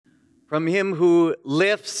from him who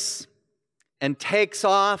lifts and takes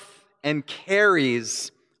off and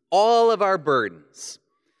carries all of our burdens,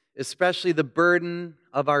 especially the burden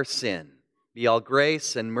of our sin. Be all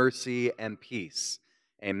grace and mercy and peace.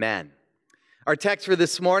 Amen. Our text for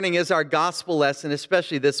this morning is our gospel lesson,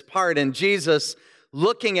 especially this part. And Jesus,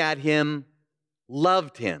 looking at him,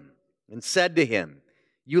 loved him and said to him,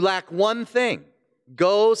 "You lack one thing.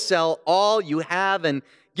 Go sell all you have and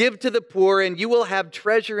give to the poor, and you will have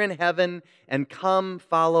treasure in heaven, and come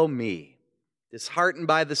follow me." Disheartened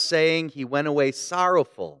by the saying, he went away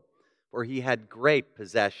sorrowful, for he had great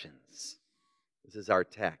possessions. This is our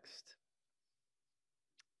text.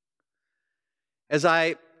 As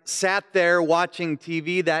I sat there watching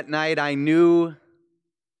TV that night, I knew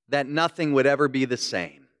that nothing would ever be the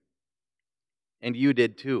same. And you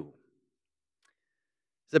did too.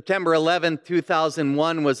 September 11th,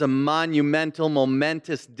 2001 was a monumental,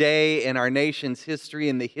 momentous day in our nation's history,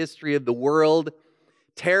 in the history of the world.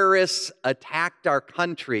 Terrorists attacked our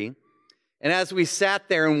country, and as we sat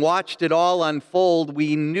there and watched it all unfold,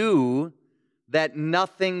 we knew that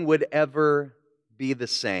nothing would ever be the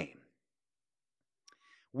same.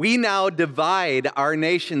 We now divide our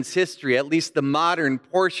nation's history, at least the modern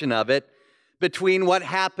portion of it, between what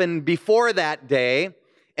happened before that day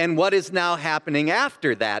and what is now happening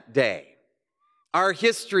after that day. Our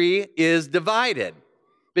history is divided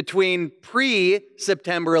between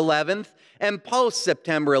pre-September 11th and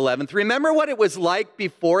post-September 11th. Remember what it was like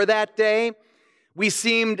before that day? We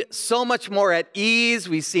seemed so much more at ease.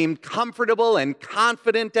 We seemed comfortable and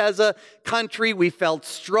confident as a country. We felt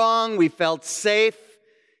strong. We felt safe.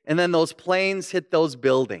 And then those planes hit those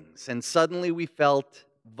buildings, and suddenly we felt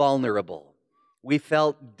vulnerable. We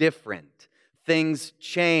felt different. Things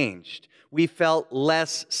changed. We felt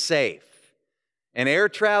less safe. And air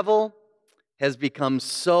travel has become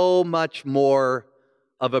so much more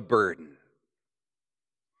of a burden.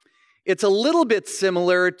 It's a little bit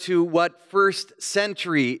similar to what first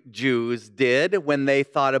century Jews did when they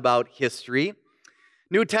thought about history.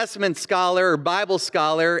 New Testament scholar or Bible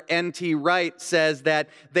scholar N.T. Wright says that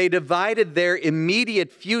they divided their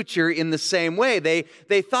immediate future in the same way.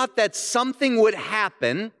 They thought that something would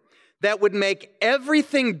happen that would make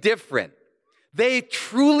everything different. They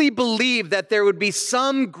truly believed that there would be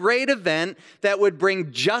some great event that would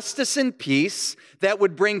bring justice and peace, that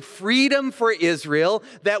would bring freedom for Israel,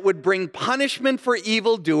 that would bring punishment for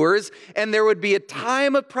evildoers, and there would be a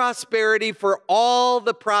time of prosperity for all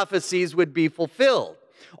the prophecies would be fulfilled.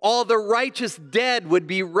 All the righteous dead would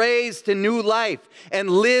be raised to new life and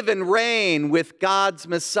live and reign with God's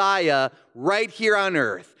Messiah right here on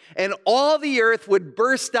earth. And all the earth would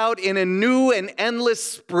burst out in a new and endless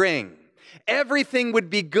spring. Everything would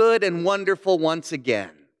be good and wonderful once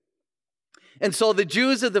again. And so the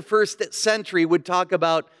Jews of the first century would talk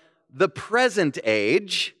about the present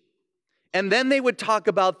age, and then they would talk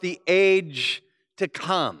about the age to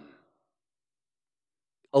come.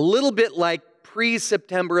 A little bit like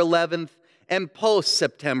pre-September 11th and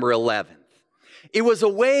post-September 11th. It was a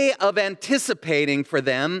way of anticipating for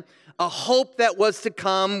them a hope that was to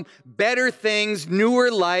come, better things, newer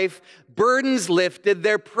life, burdens lifted.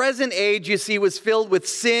 Their present age, you see, was filled with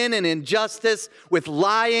sin and injustice, with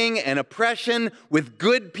lying and oppression, with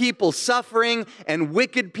good people suffering and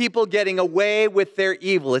wicked people getting away with their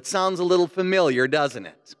evil. It sounds a little familiar, doesn't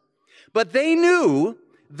it? But they knew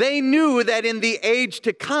that in the age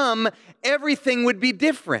to come, everything would be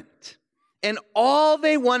different. And all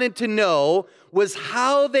they wanted to know was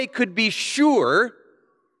how they could be sure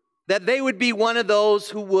that they would be one of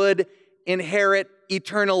those who would inherit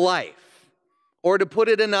eternal life. Or to put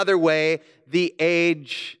it another way, the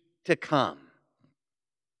age to come.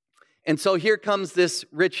 And so here comes this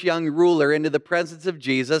rich young ruler into the presence of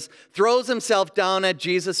Jesus, throws himself down at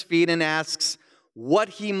Jesus' feet and asks what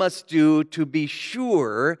he must do to be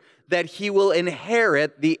sure that he will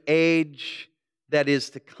inherit the age that is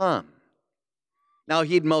to come. Now,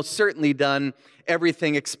 he'd most certainly done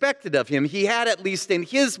everything expected of him. He had, at least in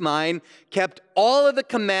his mind, kept all of the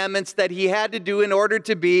commandments that he had to do in order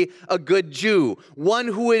to be a good Jew, one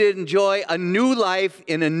who would enjoy a new life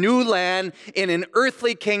in a new land, in an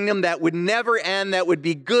earthly kingdom that would never end, that would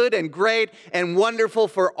be good and great and wonderful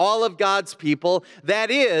for all of God's people. That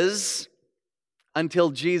is,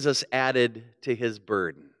 until Jesus added to his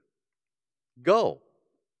burden. Go.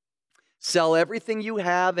 Sell everything you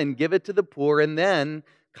have and give it to the poor, and then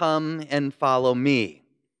come and follow me.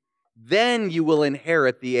 Then you will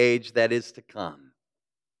inherit the age that is to come.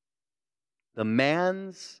 The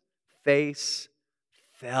man's face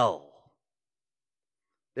fell.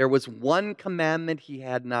 There was one commandment he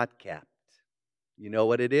had not kept. You know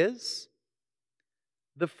what it is?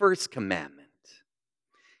 the first commandment.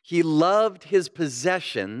 He loved his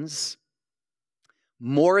possessions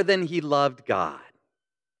more than he loved God.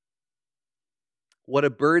 What a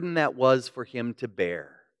burden that was for him to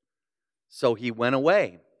bear. So he went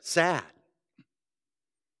away, sad.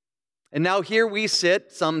 And now here we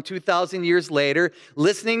sit, some 2,000 years later,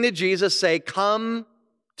 listening to Jesus say, "Come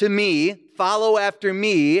to me, follow after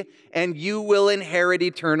me, and you will inherit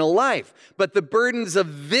eternal life." But the burdens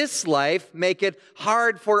of this life make it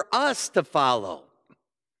hard for us to follow.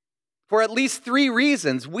 For at least 3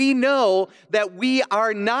 reasons. We know that we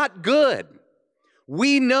are not good.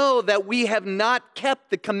 We know that we have not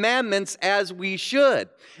kept the commandments as we should.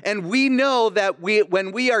 And we know that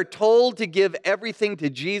when we are told to give everything to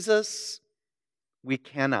Jesus, we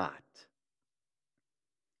cannot.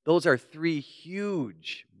 Those are 3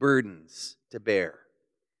 huge burdens to bear.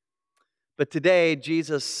 But today,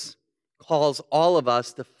 Jesus calls all of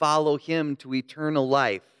us to follow him to eternal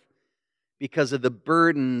life because of the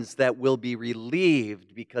burdens that will be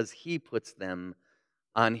relieved because he puts them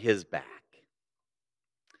on his back.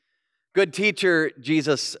 Good teacher,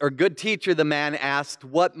 the man asked,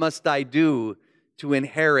 "What must I do to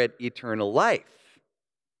inherit eternal life?"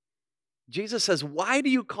 Jesus says, "Why do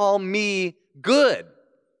you call me good?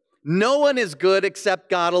 No one is good except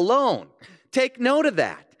God alone." Take note of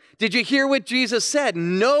that. Did you hear what Jesus said?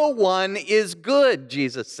 No one is good,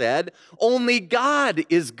 Jesus said. Only God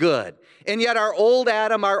is good. And yet our old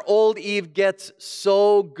Adam, our old Eve gets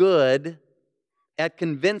so good at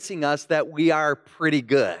convincing us that we are pretty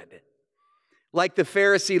good. Like the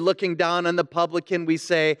Pharisee looking down on the publican, we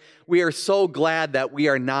say, we are so glad that we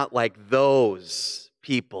are not like those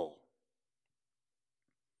people.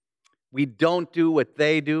 We don't do what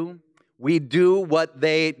they do. We do what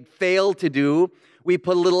they fail to do. We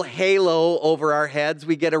put a little halo over our heads.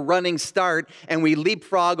 We get a running start, and we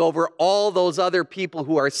leapfrog over all those other people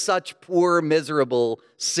who are such poor, miserable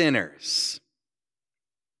sinners.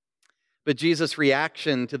 But Jesus'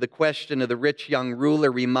 reaction to the question of the rich young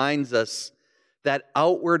ruler reminds us that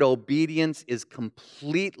outward obedience is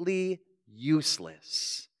completely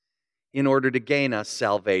useless in order to gain us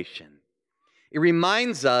salvation. It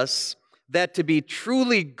reminds us that to be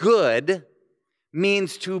truly good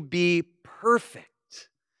means to be perfect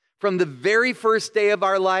from the very first day of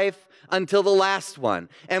our life until the last one.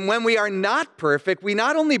 And when we are not perfect, we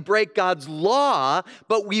not only break God's law,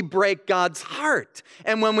 but we break God's heart.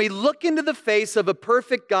 And when we look into the face of a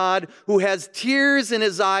perfect God who has tears in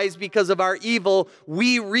his eyes because of our evil,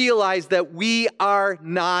 we realize that we are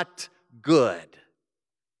not good.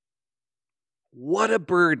 What a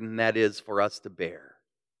burden that is for us to bear.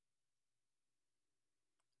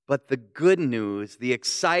 But the good news, the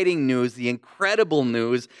exciting news, the incredible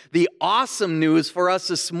news, the awesome news for us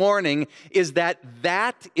this morning is that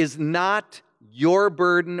that is not your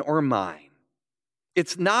burden or mine.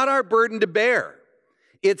 It's not our burden to bear.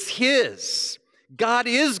 It's his. God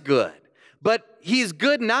is good. But he's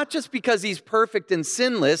good not just because he's perfect and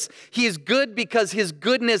sinless. He's good because his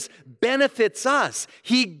goodness benefits us.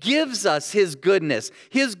 He gives us his goodness.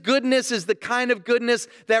 His goodness is the kind of goodness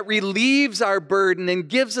that relieves our burden and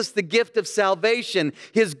gives us the gift of salvation.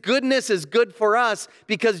 His goodness is good for us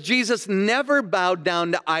because Jesus never bowed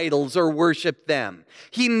down to idols or worshiped them.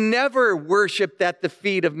 He never worshiped at the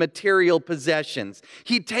feet of material possessions.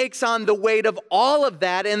 He takes on the weight of all of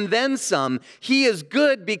that and then some. He is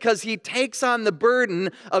good because he takes on the burden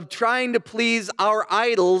of trying to please our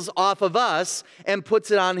idols off of us and puts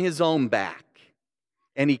it on his own back.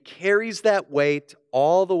 And he carries that weight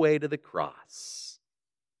all the way to the cross.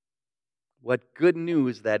 What good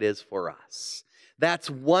news that is for us. That's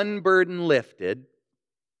one burden lifted,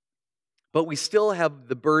 but we still have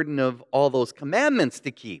the burden of all those commandments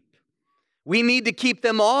to keep. We need to keep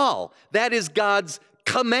them all. That is God's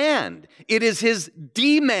command. It is his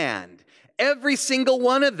demand. Every single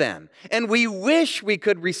one of them. And we wish we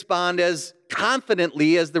could respond as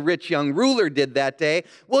confidently as the rich young ruler did that day.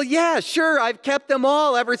 Well, yeah, sure, I've kept them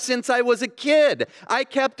all ever since I was a kid. I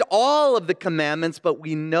kept all of the commandments, but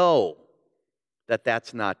we know that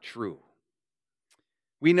that's not true.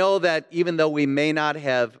 We know that even though we may not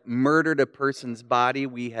have murdered a person's body,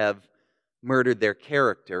 we have murdered their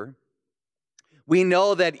character. We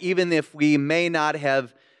know that even if we may not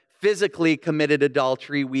have physically committed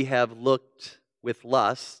adultery, we have looked with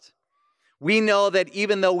lust. We know that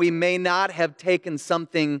even though we may not have taken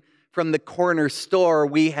something from the corner store,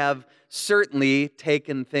 we have certainly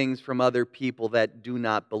taken things from other people that do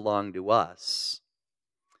not belong to us.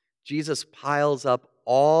 Jesus piles up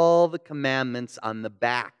all the commandments on the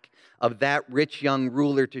back of that rich young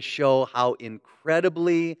ruler to show how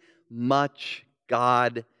incredibly much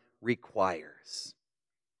God requires.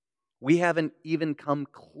 We haven't even come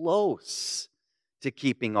close to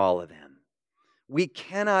keeping all of them. We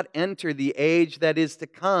cannot enter the age that is to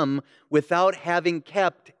come without having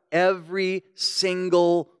kept every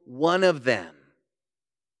single one of them.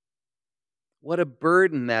 What a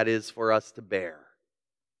burden that is for us to bear.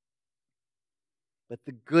 But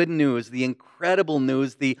the good news, the incredible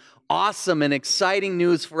news, the awesome and exciting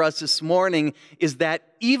news for us this morning is that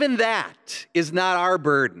even that is not our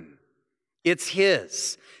burden. It's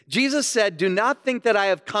His. Jesus said, "Do not think that I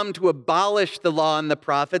have come to abolish the law and the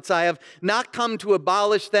prophets. I have not come to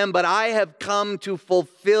abolish them, but I have come to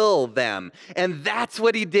fulfill them." And that's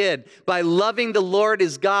what He did by loving the Lord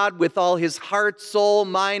His God with all his heart, soul,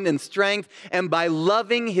 mind, and strength, and by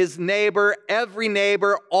loving his neighbor, every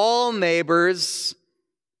neighbor, all neighbors,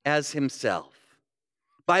 as himself.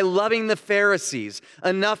 By loving the Pharisees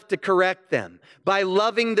enough to correct them, by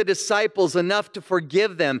loving the disciples enough to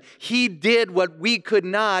forgive them, He did what we could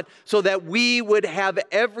not so that we would have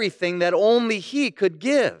everything that only He could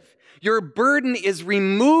give. Your burden is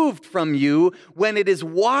removed from you when it is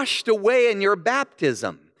washed away in your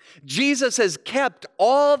baptism. Jesus has kept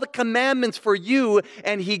all the commandments for you,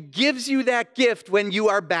 and He gives you that gift when you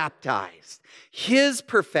are baptized. His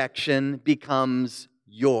perfection becomes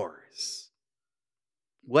yours.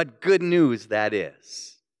 What good news that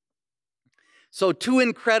is. So 2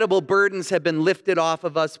 incredible burdens have been lifted off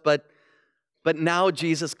of us, but now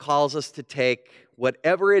Jesus calls us to take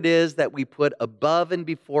whatever it is that we put above and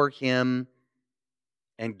before Him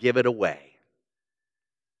and give it away.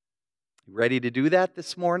 Ready to do that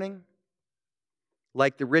this morning?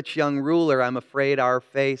 Like the rich young ruler, I'm afraid our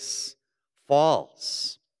face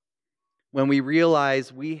falls when we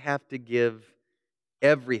realize we have to give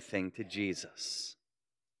everything to Jesus.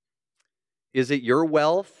 Is it your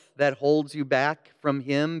wealth that holds you back from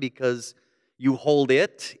Him because you hold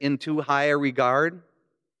it in too high a regard?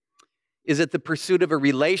 Is it the pursuit of a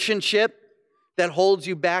relationship that holds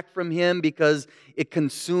you back from Him because it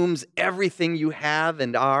consumes everything you have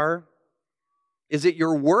and are? Is it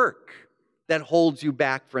your work that holds you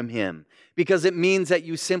back from Him because it means that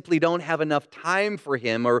you simply don't have enough time for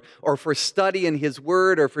Him or for study in His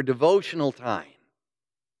Word or for devotional time?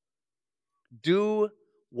 Do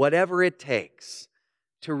whatever it takes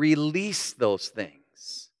to release those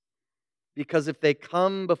things. Because if they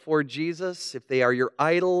come before Jesus, if they are your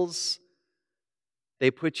idols, they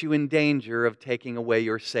put you in danger of taking away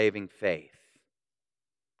your saving faith.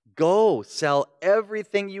 Go, sell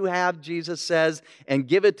everything you have, Jesus says, and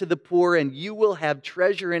give it to the poor, and you will have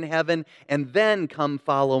treasure in heaven, and then come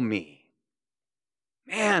follow me.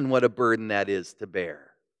 Man, what a burden that is to bear.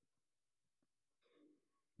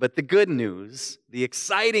 But the good news, the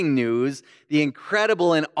exciting news, the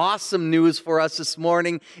incredible and awesome news for us this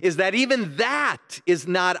morning is that even that is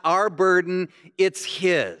not our burden, it's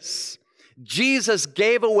His. Jesus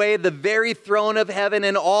gave away the very throne of heaven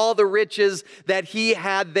and all the riches that He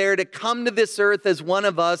had there to come to this earth as one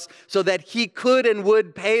of us so that He could and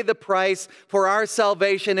would pay the price for our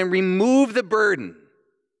salvation and remove the burden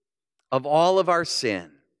of all of our sin.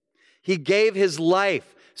 He gave His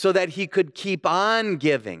life so that He could keep on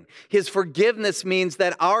giving. His forgiveness means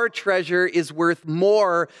that our treasure is worth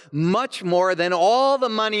more, much more than all the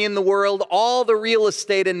money in the world, all the real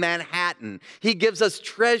estate in Manhattan. He gives us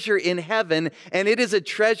treasure in heaven, and it is a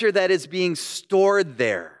treasure that is being stored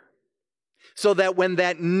there, so that when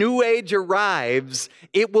that new age arrives,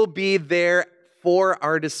 it will be there for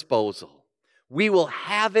our disposal. We will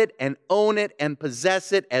have it and own it and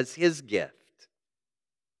possess it as His gift.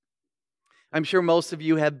 I'm sure most of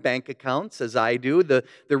you have bank accounts, as I do. The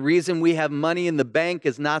reason we have money in the bank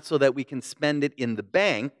is not so that we can spend it in the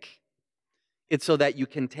bank. It's so that you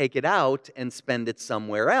can take it out and spend it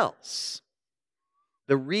somewhere else.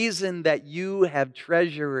 The reason that you have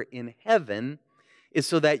treasure in heaven is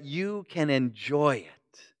so that you can enjoy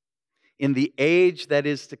it in the age that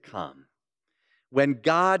is to come. When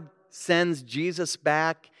God sends Jesus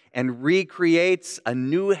back and recreates a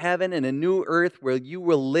new heaven and a new earth where you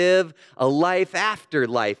will live a life after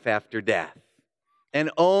death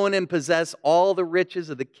and own and possess all the riches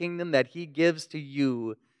of the kingdom that He gives to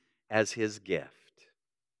you as His gift.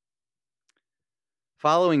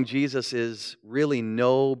 Following Jesus is really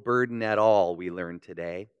no burden at all, we learn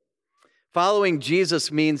today. Following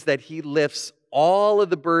Jesus means that He lifts all of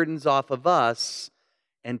the burdens off of us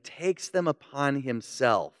and takes them upon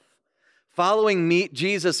Himself. Following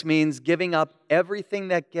Jesus means giving up everything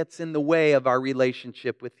that gets in the way of our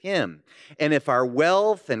relationship with Him. And if our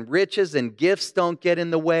wealth and riches and gifts don't get in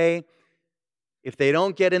the way, if they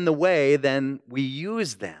don't get in the way, then we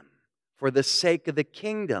use them for the sake of the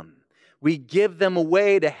kingdom. We give them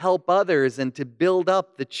away to help others and to build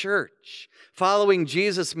up the church. Following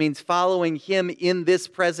Jesus means following Him in this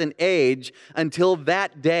present age until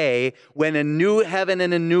that day when a new heaven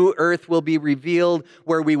and a new earth will be revealed,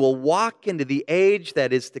 where we will walk into the age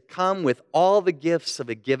that is to come with all the gifts of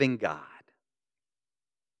a giving God.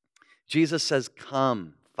 Jesus says,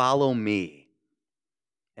 "Come, follow me."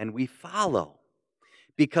 And we follow,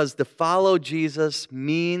 because to follow Jesus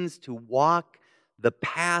means to walk the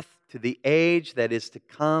path to the age that is to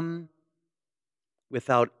come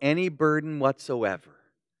without any burden whatsoever,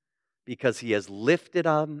 because He has lifted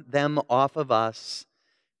them off of us,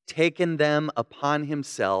 taken them upon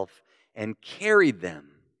Himself, and carried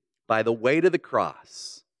them by the weight of the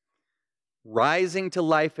cross, rising to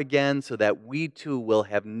life again so that we too will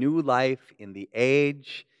have new life in the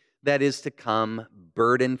age that is to come,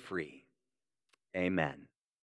 burden-free. Amen.